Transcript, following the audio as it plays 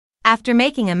After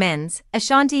making amends,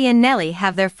 Ashanti and Nelly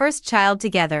have their first child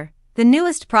together. The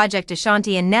newest project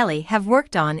Ashanti and Nelly have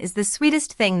worked on is the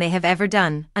sweetest thing they have ever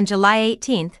done. On July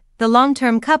 18, the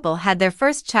long-term couple had their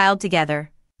first child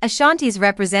together. Ashanti's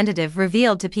representative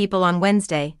revealed to People on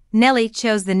Wednesday, Nelly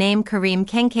chose the name Kareem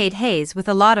Kincaid Hayes with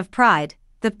a lot of pride.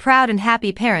 The proud and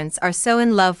happy parents are so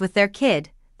in love with their kid,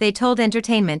 they told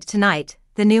Entertainment Tonight.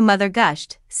 The new mother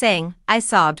gushed, saying, "I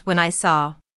sobbed when I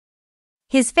saw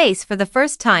his face for the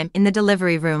first time in the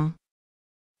delivery room.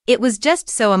 It was just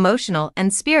so emotional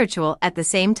and spiritual at the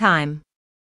same time.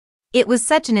 It was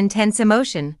such an intense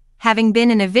emotion, having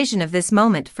been in a vision of this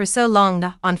moment for so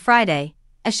long." On Friday,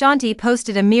 Ashanti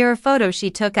posted a mirror photo she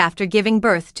took after giving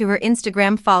birth to her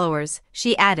Instagram followers.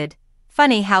 She added,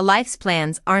 "Funny how life's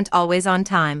plans aren't always on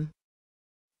time.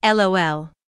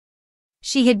 LOL."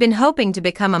 She had been hoping to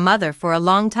become a mother for a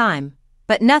long time,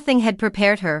 but nothing had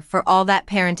prepared her for all that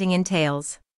parenting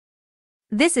entails.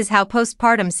 "This is how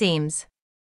postpartum seems.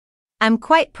 I'm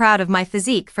quite proud of my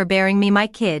physique for bearing me my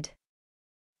kid."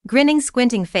 Grinning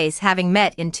squinting face. Having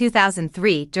met in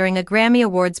 2003 during a Grammy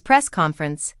Awards press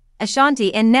conference,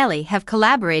 Ashanti and Nelly have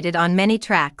collaborated on many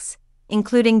tracks,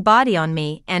 including Body on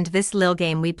Me and This Lil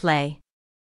Game We Play.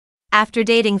 After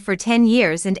dating for 10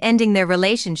 years and ending their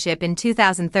relationship in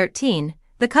 2013,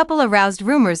 the couple aroused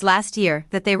rumors last year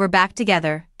that they were back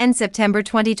together. In September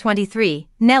 2023,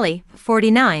 Nelly,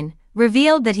 49,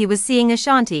 revealed that he was seeing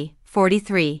Ashanti,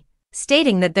 43,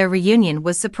 stating that their reunion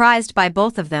was surprised by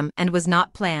both of them and was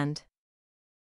not planned.